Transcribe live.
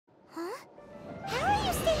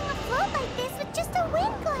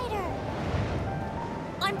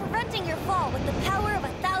fall with the power of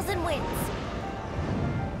 1,000 winds.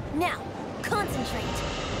 Now, concentrate.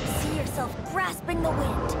 See yourself grasping the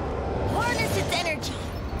wind. Harness its energy.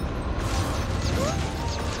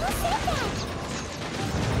 Who said that?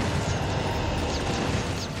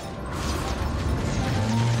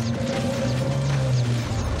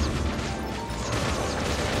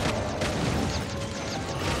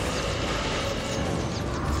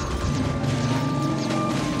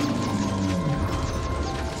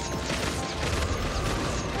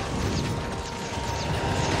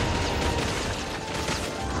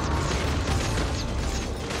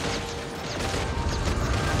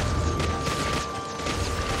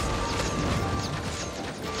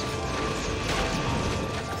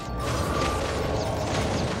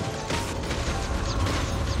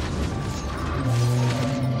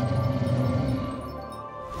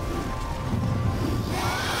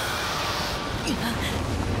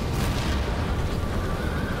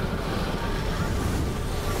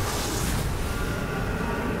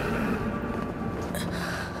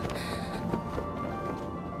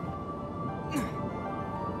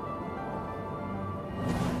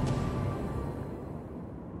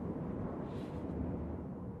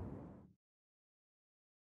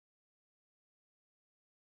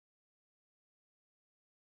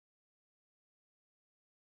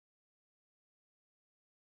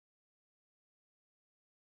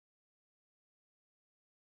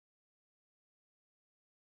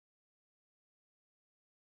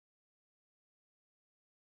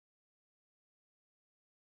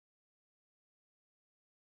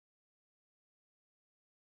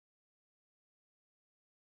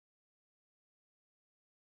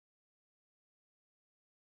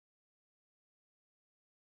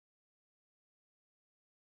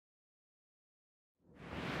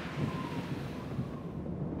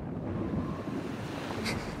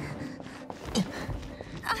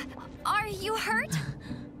 Are you hurt?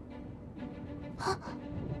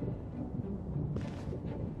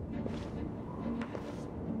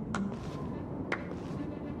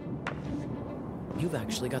 You've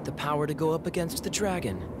actually got the power to go up against the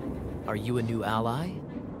dragon. Are you a new ally?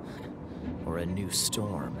 Or a new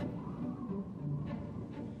storm?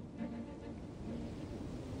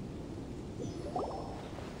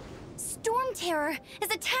 Storm Terror is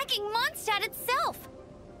attacking Mondstadt itself!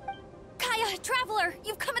 Kaya, Traveler,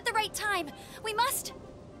 you've come at the right time. We must...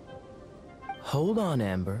 Hold on,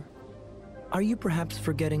 Amber. Are you perhaps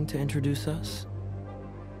forgetting to introduce us?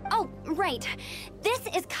 Oh, right. This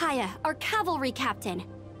is Kaya, our cavalry captain.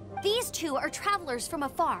 These two are travelers from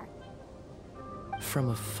afar. From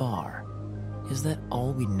afar? Is that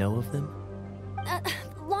all we know of them?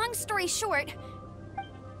 Long story short...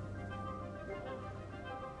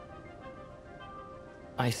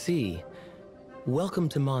 I see. Welcome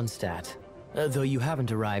to Mondstadt. Though you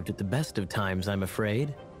haven't arrived at the best of times, I'm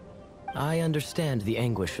afraid. I understand the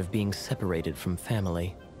anguish of being separated from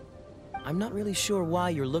family. I'm not really sure why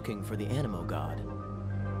you're looking for the Animo God.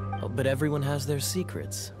 Oh, but everyone has their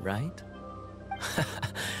secrets, right?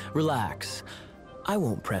 Relax. I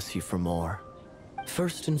won't press you for more.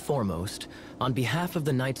 First and foremost, on behalf of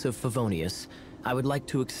the Knights of Favonius, I would like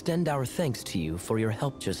to extend our thanks to you for your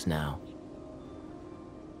help just now.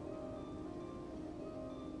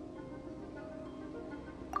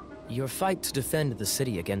 Your fight to defend the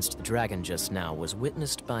city against the dragon just now was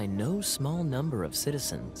witnessed by no small number of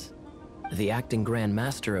citizens. The acting Grand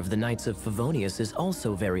Master of the Knights of Favonius is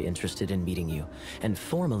also very interested in meeting you, and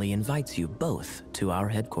formally invites you both to our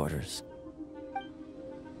headquarters.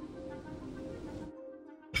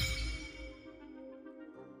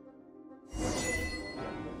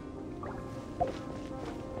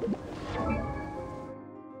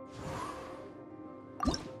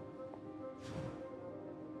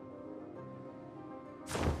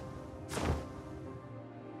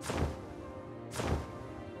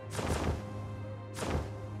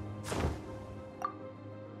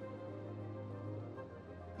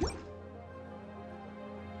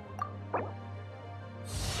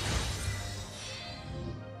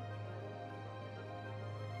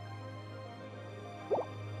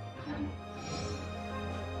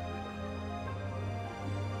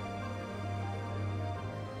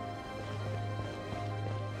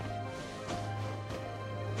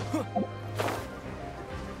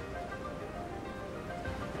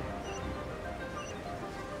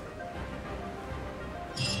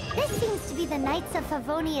 This seems to be the Knights of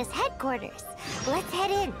Favonius headquarters. Let's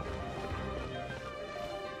head in.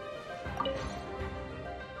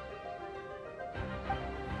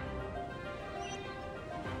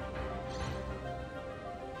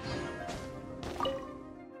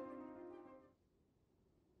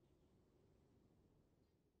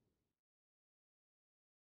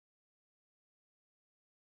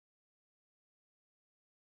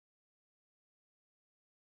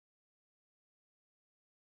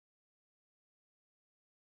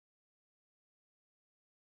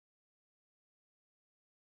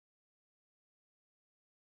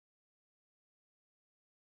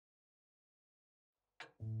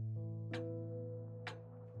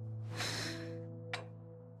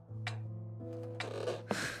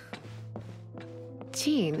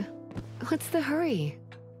 Jean, what's the hurry?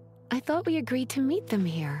 I thought we agreed to meet them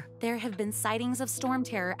here. There have been sightings of storm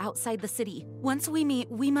terror outside the city. Once we meet,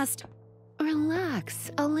 we must... Relax.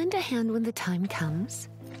 I'll lend a hand when the time comes.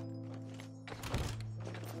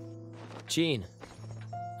 Jean,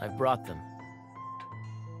 I've brought them.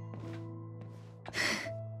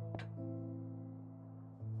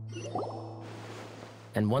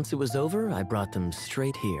 And once it was over, I brought them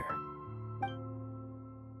straight here.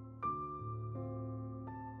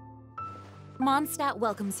 Mondstadt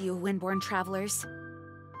welcomes you, Windborn travelers.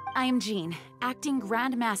 I am Jean, acting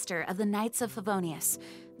Grand Master of the Knights of Favonius.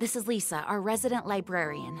 This is Lisa, our resident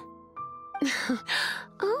librarian.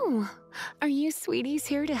 Oh, are you sweeties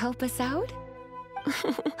here to help us out?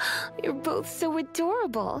 You're both so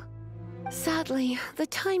adorable. Sadly, the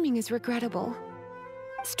timing is regrettable.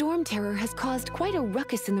 Storm terror has caused quite a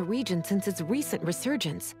ruckus in the region since its recent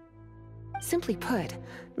resurgence. Simply put,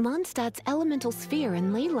 Mondstadt's elemental sphere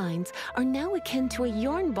and ley lines are now akin to a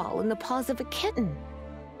yarn ball in the paws of a kitten.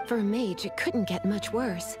 For a mage, it couldn't get much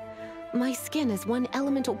worse. My skin is one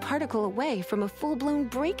elemental particle away from a full-blown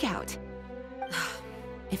breakout.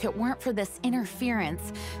 If it weren't for this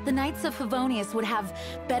interference, the Knights of Favonius would have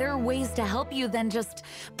better ways to help you than just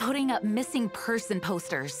putting up missing person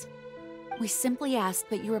posters. We simply ask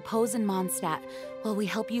that you repose in Mondstadt while we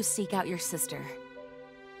help you seek out your sister.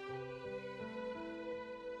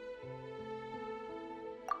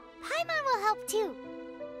 Paimon will help too.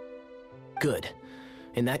 Good.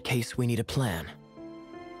 In that case, we need a plan.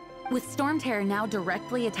 With Storm Terror now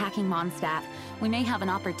directly attacking Mondstadt, we may have an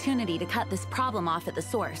opportunity to cut this problem off at the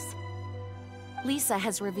source. Lisa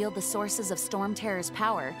has revealed the sources of Storm Terror's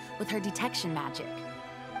power with her detection magic.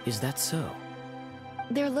 Is that so?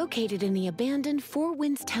 They're located in the abandoned Four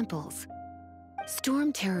Winds temples.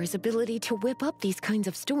 Storm Terror's ability to whip up these kinds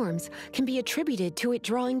of storms can be attributed to it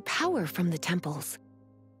drawing power from the temples.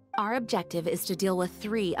 Our objective is to deal with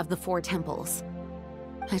 3 of the 4 temples.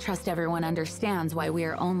 I trust everyone understands why we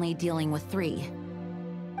are only dealing with 3.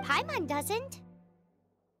 Paimon doesn't.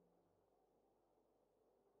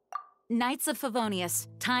 Knights of Favonius,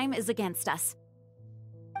 time is against us.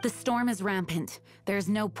 The storm is rampant. There's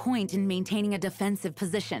no point in maintaining a defensive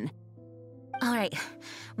position. All right,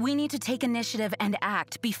 we need to take initiative and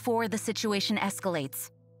act before the situation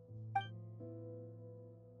escalates.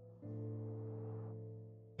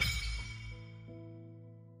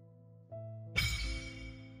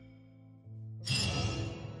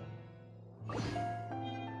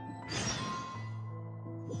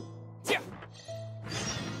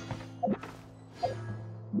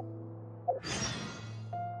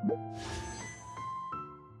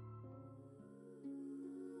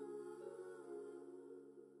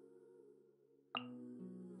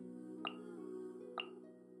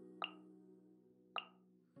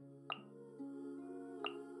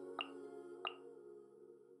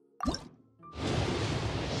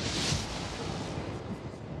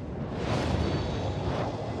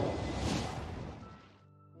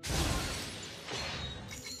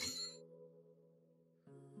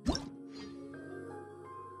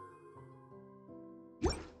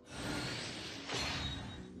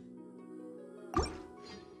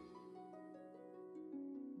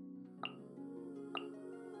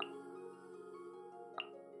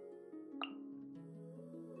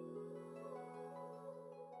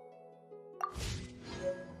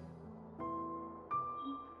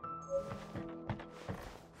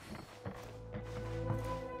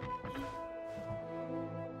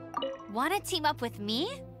 Want to team up with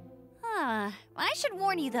me? I should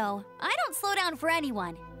warn you though, I don't slow down for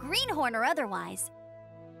anyone, greenhorn or otherwise.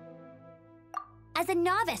 As a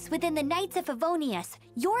novice within the Knights of Favonius,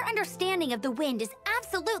 your understanding of the wind is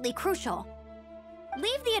absolutely crucial.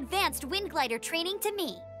 Leave the advanced wind glider training to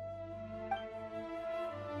me.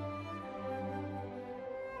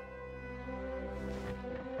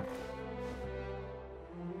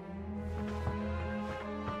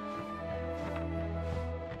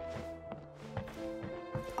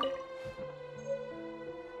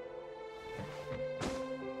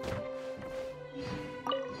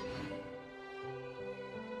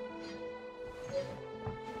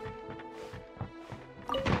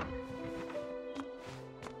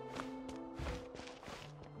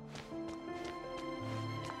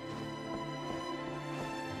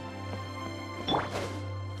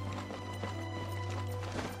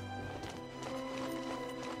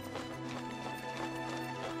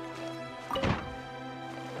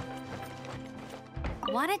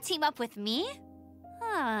 Want to team up with me?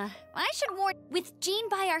 I should warn. With Jean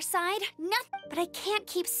by our side, nothing. But I can't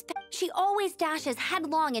keep She always dashes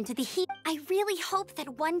headlong into the heat. I really hope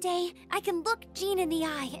that one day I can look Jean in the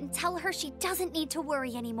eye and tell her she doesn't need to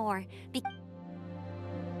worry anymore.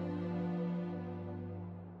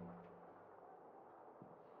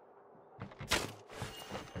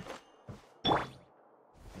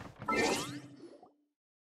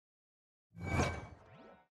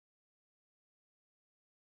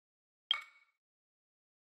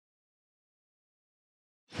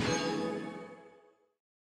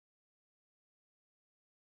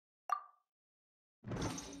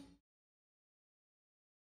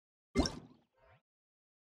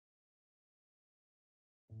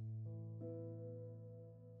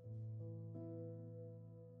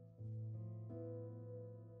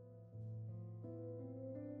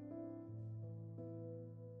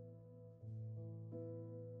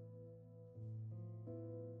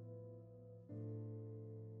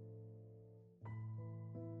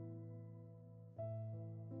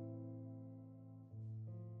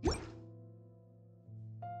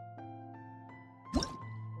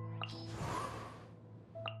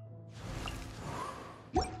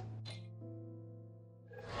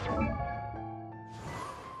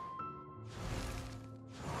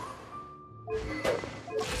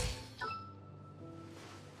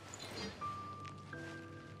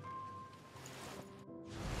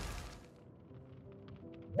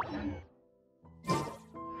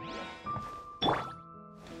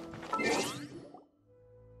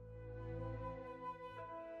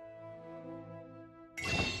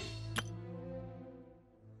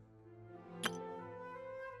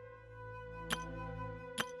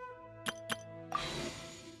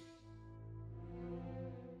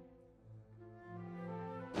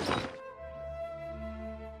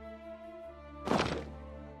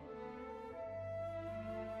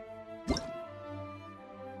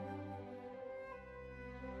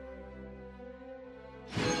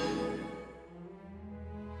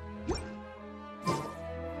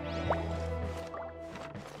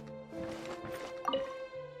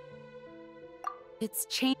 It's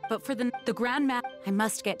changed, but for the Grandma, I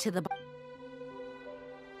must get to the...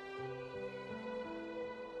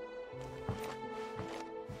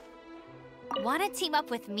 Want to team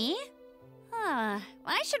up with me? I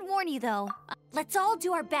should warn you though. Let's all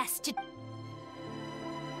do our best to...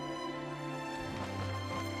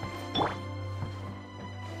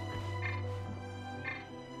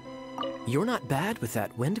 You're not bad with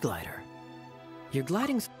that wind glider. Your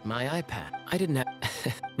gliding's my iPad. I didn't have...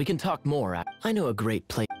 We can talk more. I know a great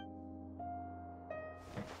place.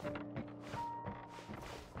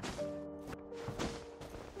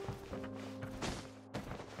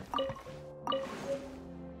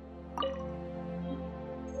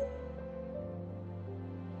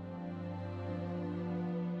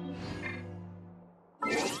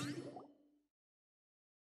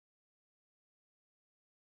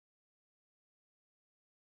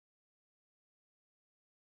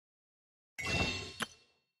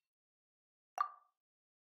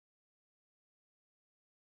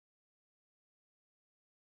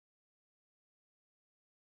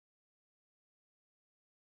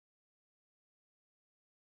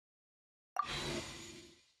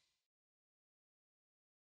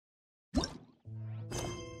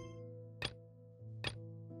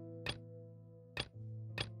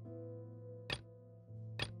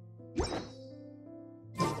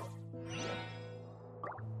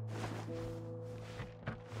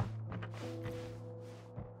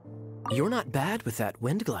 You're not bad with that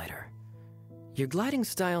wind glider. Your gliding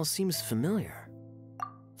style seems familiar.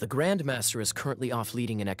 The Grandmaster is currently off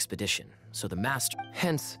leading an expedition, so the Master...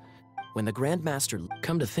 Hence, when the Grandmaster...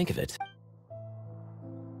 Come to think of it,